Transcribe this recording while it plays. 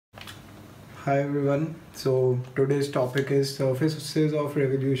Hi everyone. So today's topic is surfaces of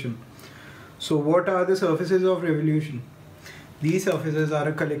revolution. So what are the surfaces of revolution? These surfaces are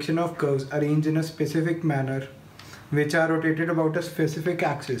a collection of curves arranged in a specific manner which are rotated about a specific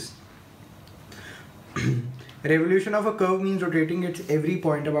axis. Revolution of a curve means rotating its every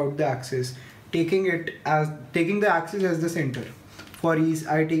point about the axis, taking the axis as the center. For ease,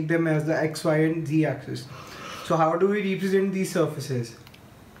 I take them as the x, y and z axis. So how do we represent these surfaces?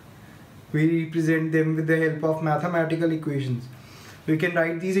 We represent them with the help of mathematical equations. We can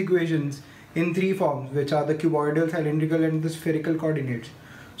write these equations in three forms, which are the cuboidal, cylindrical and the spherical coordinates.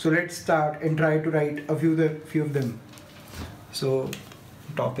 So let's start and try to write a few of them. So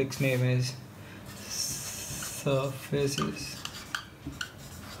topic's name is surfaces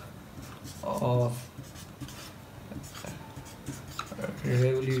of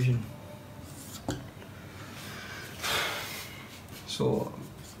revolution. So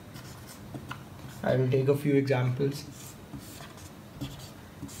I will take a few examples.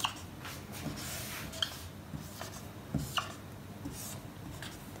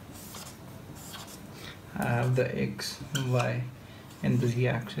 I have the x, y and the z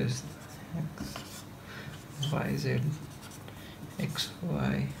axis. X, y, z, x,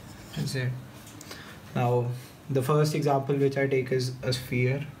 y, z. Now the first example which I take is a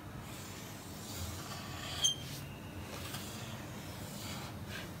sphere.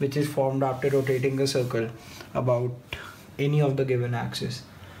 Which is formed after rotating a circle about any of the given axis.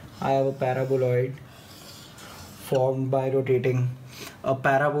 I have a paraboloid formed by rotating a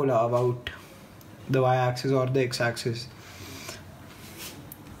parabola about the y-axis or the x-axis.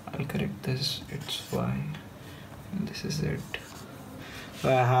 I'll correct this, it's y and this is z. So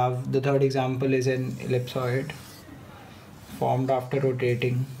I have the third example is an ellipsoid formed after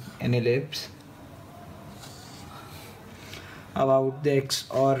rotating an ellipse about the x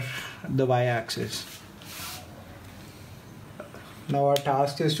or the y-axis. Now our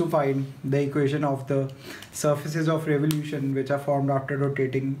task is to find the equation of the surfaces of revolution which are formed after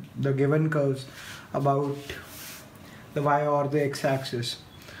rotating the given curves about the y or the x-axis.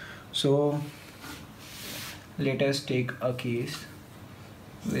 So let us take a case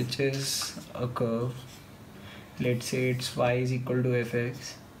which is a curve. Let's say its y is equal to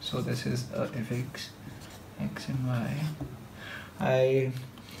fx. So this is a fx, x and y. I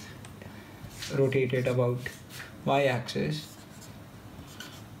rotate it about y-axis,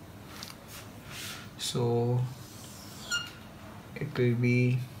 so it will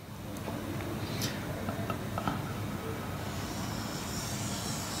be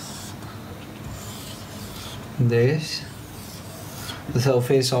this, the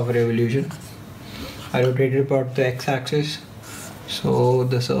surface of revolution. I rotate it about the x-axis, so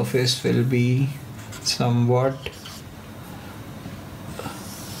the surface will be somewhat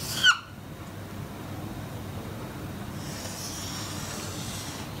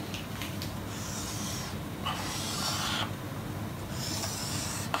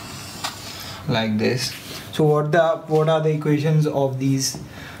like this. So what are the equations of these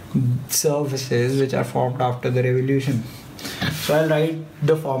surfaces which are formed after the revolution? So I'll write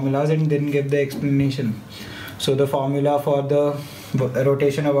the formulas and then give the explanation. So the formula for the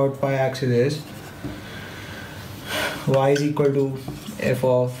rotation about y-axis is y is equal to f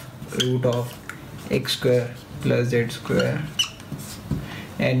of root of x square plus z square,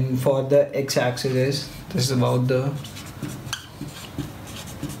 and for the x-axis is, this is about the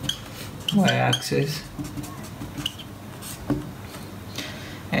y-axis,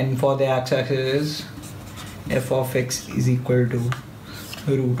 and for the x-axis is f of x is equal to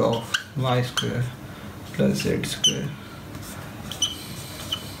root of y square plus z square,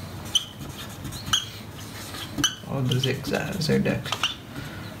 or the z-axis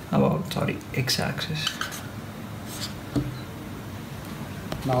about x-axis.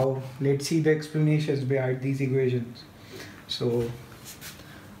 Now let's see the explanations behind these equations. So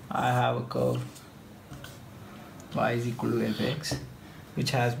I have a curve y is equal to fx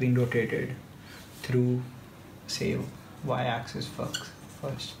which has been rotated through, say, y-axis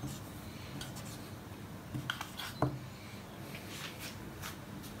first.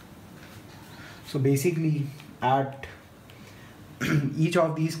 So basically at each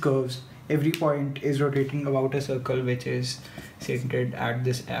of these curves, every point is rotating about a circle which is centered at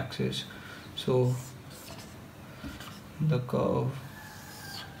this axis. So the curve,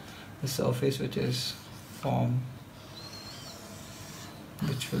 the surface which is formed,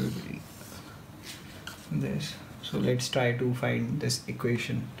 which will be this. So let's try to find this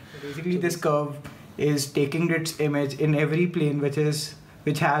equation. Basically this curve is taking its image in every plane which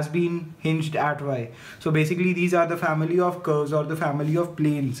has been hinged at y. So basically these are the family of curves or the family of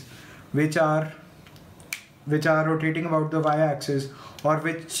planes which are rotating about the y-axis, or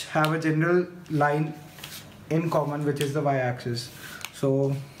which have a general line in common, which is the y-axis.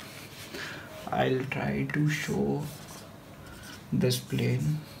 So I'll try to show this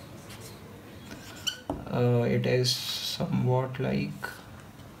plane. It is somewhat like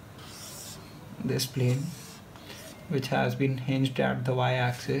this plane, which has been hinged at the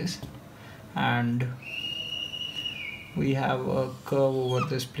y-axis, and we have a curve over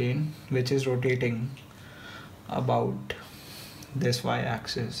this plane which is rotating about this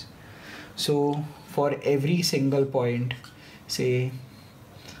y-axis. So for every single point, say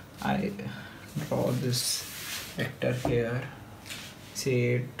I draw this vector here,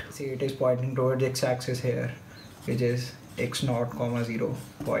 say it is pointing towards x-axis here, which is x0, 0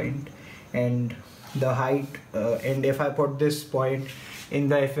 point, and the height, and if I put this point in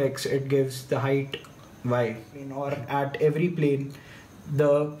the fx, it gives the height y. Or at every plane,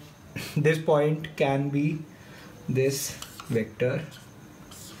 this point can be this vector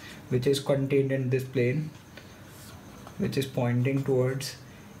which is contained in this plane, which is pointing towards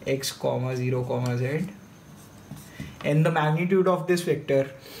x, 0, z, and the magnitude of this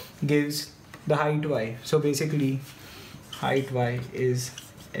vector gives the height y. So basically height y is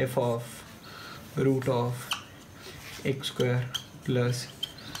f of root of x square plus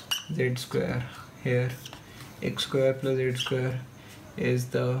z square. Here x square plus z square is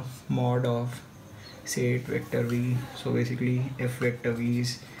the mod of, say, vector v. So basically f vector v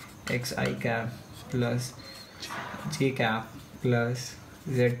is xi cap plus j cap plus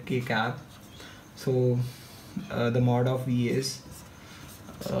zk cap. So the mod of v is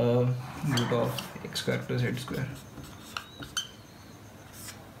root of x square plus z square.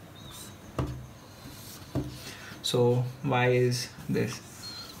 So y is this.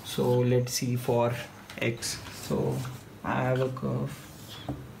 So let's see for x. So I have a curve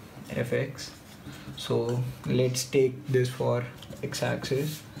fx. So let's take this for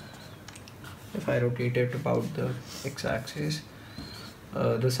x-axis. If I rotate it about the x-axis,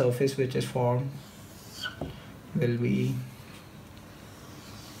 the surface which is formed will be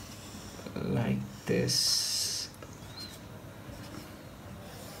like this.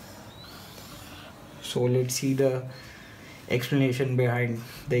 So let's see the explanation behind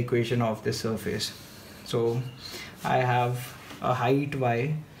the equation of this surface. So I have a height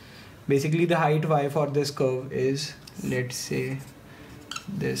y. Basically the height y for this curve is, let's say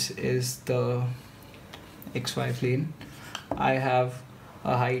this is the xy plane. I have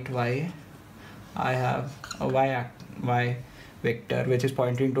a height y. I have a y vector which is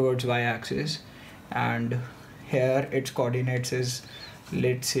pointing towards y-axis, and here its coordinates is,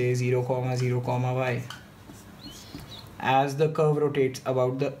 let's say, 0, 0, y. As the curve rotates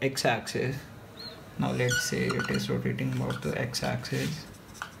about the x-axis, now let's say it is rotating about the x-axis,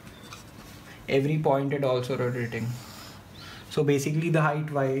 every point is also rotating. So basically the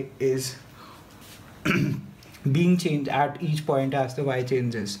height y is being changed at each point as the y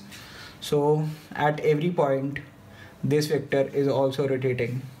changes. So at every point this vector is also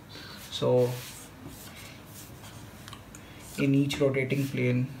rotating. So in each rotating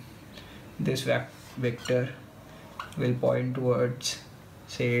plane, this vector will point towards,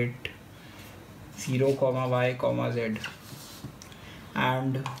 say it, 0, y, z,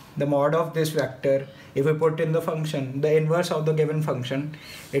 and the mod of this vector, if we put in the function, the inverse of the given function,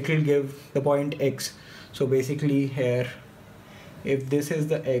 it will give the point x. So basically here, if this is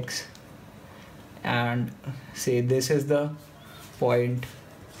the x and say this is the point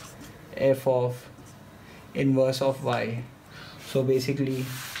f of inverse of y, so basically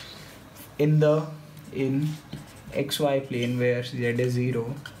in xy plane where z is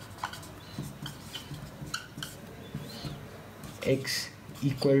 0, x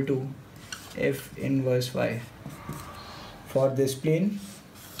equal to f inverse y. For this plane,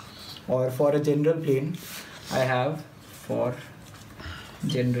 or for a general plane, I have, for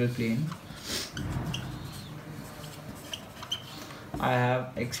general plane, I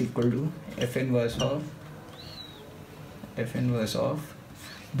have x equal to f inverse of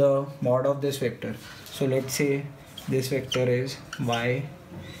the mod of this vector. So let's say this vector is y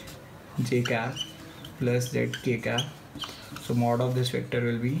j cap plus z k cap. So mod of this vector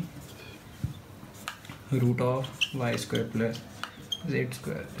will be root of y square plus z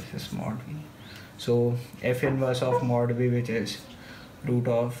square. This is mod v. So f inverse of mod v, which is root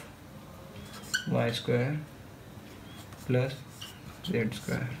of y square plus z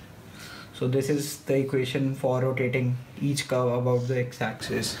square. So this is the equation for rotating each curve about the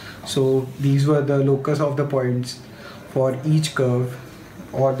x-axis. So these were the locus of the points for each curve,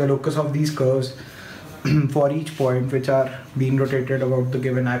 or the locus of these curves for each point which are being rotated about the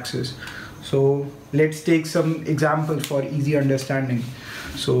given axis. So let's take some examples for easy understanding.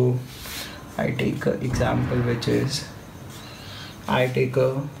 So I take an example, which is I take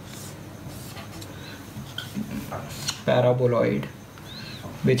a paraboloid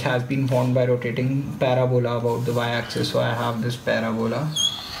which has been formed by rotating parabola about the y-axis. So I have this parabola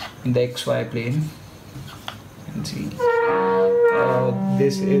in the xy plane, and see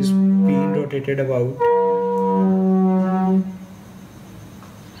this is being rotated about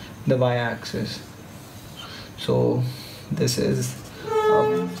the y-axis. So this is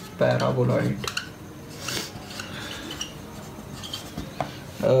a paraboloid.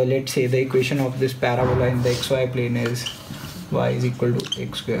 Let's say the equation of this parabola in the xy plane is y is equal to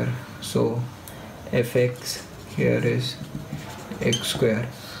x square. So fx here is x square.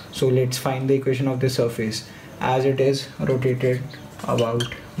 So let's find the equation of the surface. As it is rotated about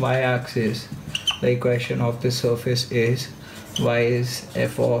y-axis, the equation of the surface is y is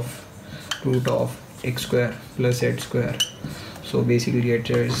f of root of x square plus z square. So basically it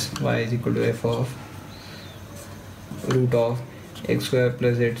is y is equal to f of root of x square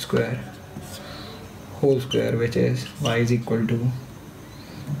plus z square whole square, which is y is equal to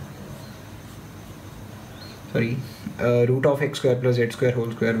root of x square plus z square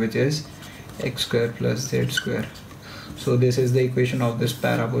whole square, which is x square plus z square. So this is the equation of this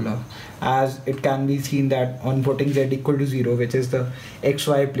parabola. As it can be seen that on putting z equal to 0, which is the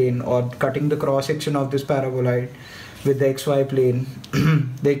xy plane, or cutting the cross section of this paraboloid with the xy plane,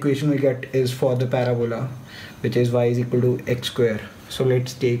 the equation we get is for the parabola, which is y is equal to x square. So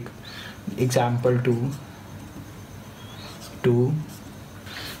let's take example 2,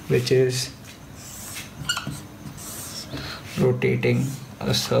 which is rotating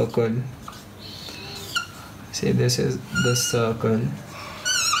a circle. Say this is the circle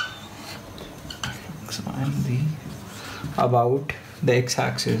about the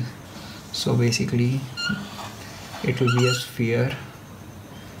x-axis. So basically it will be a sphere.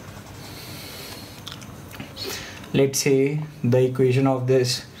 Let's say the equation of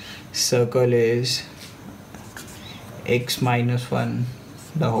this circle is x minus 1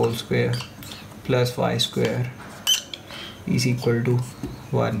 the whole square plus y square is equal to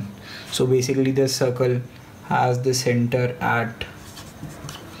 1. So basically this circle has the center at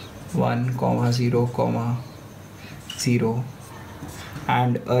 1, 0, 0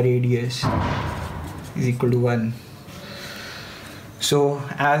 and a radius is equal to 1. So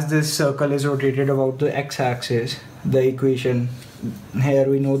as this circle is rotated about the x-axis, the equation here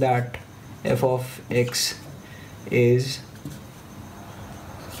we know that f of x is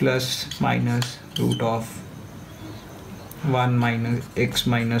plus minus root of 1 minus x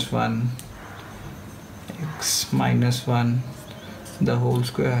minus 1 the whole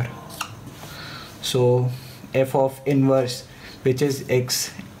square. So f of inverse, which is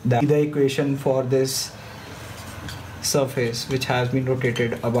x, the equation for this surface which has been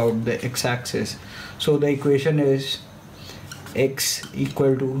rotated about the x-axis. So the equation is x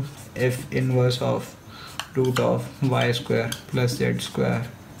equal to f inverse of root of y square plus z square,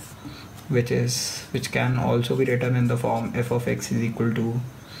 which can also be written in the form f of x is equal to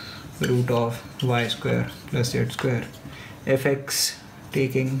root of y square plus z square. Fx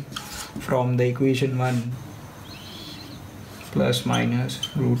taking from the equation 1 plus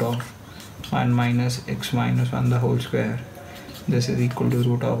minus root of 1 minus x minus 1 the whole square. This is equal to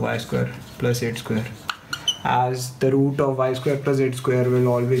root of y square plus z square. As the root of y square plus z square will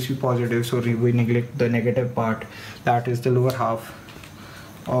always be positive, so we neglect the negative part, that is the lower half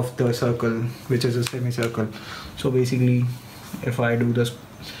of the circle, which is a semicircle. So basically if I do the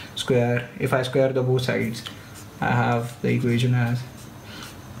square, if I square the both sides, I have the equation as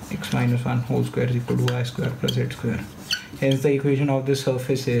x minus 1 whole square is equal to y square plus z square. Hence the equation of this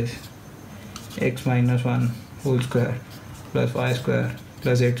surface is x minus 1 whole square plus y square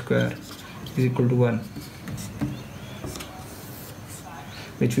plus z square is equal to 1,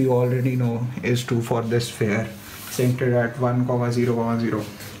 which we already know is true for this sphere centered at 1, 0, 0.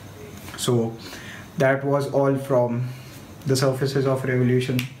 So that was all from the surfaces of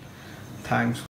revolution. Thanks.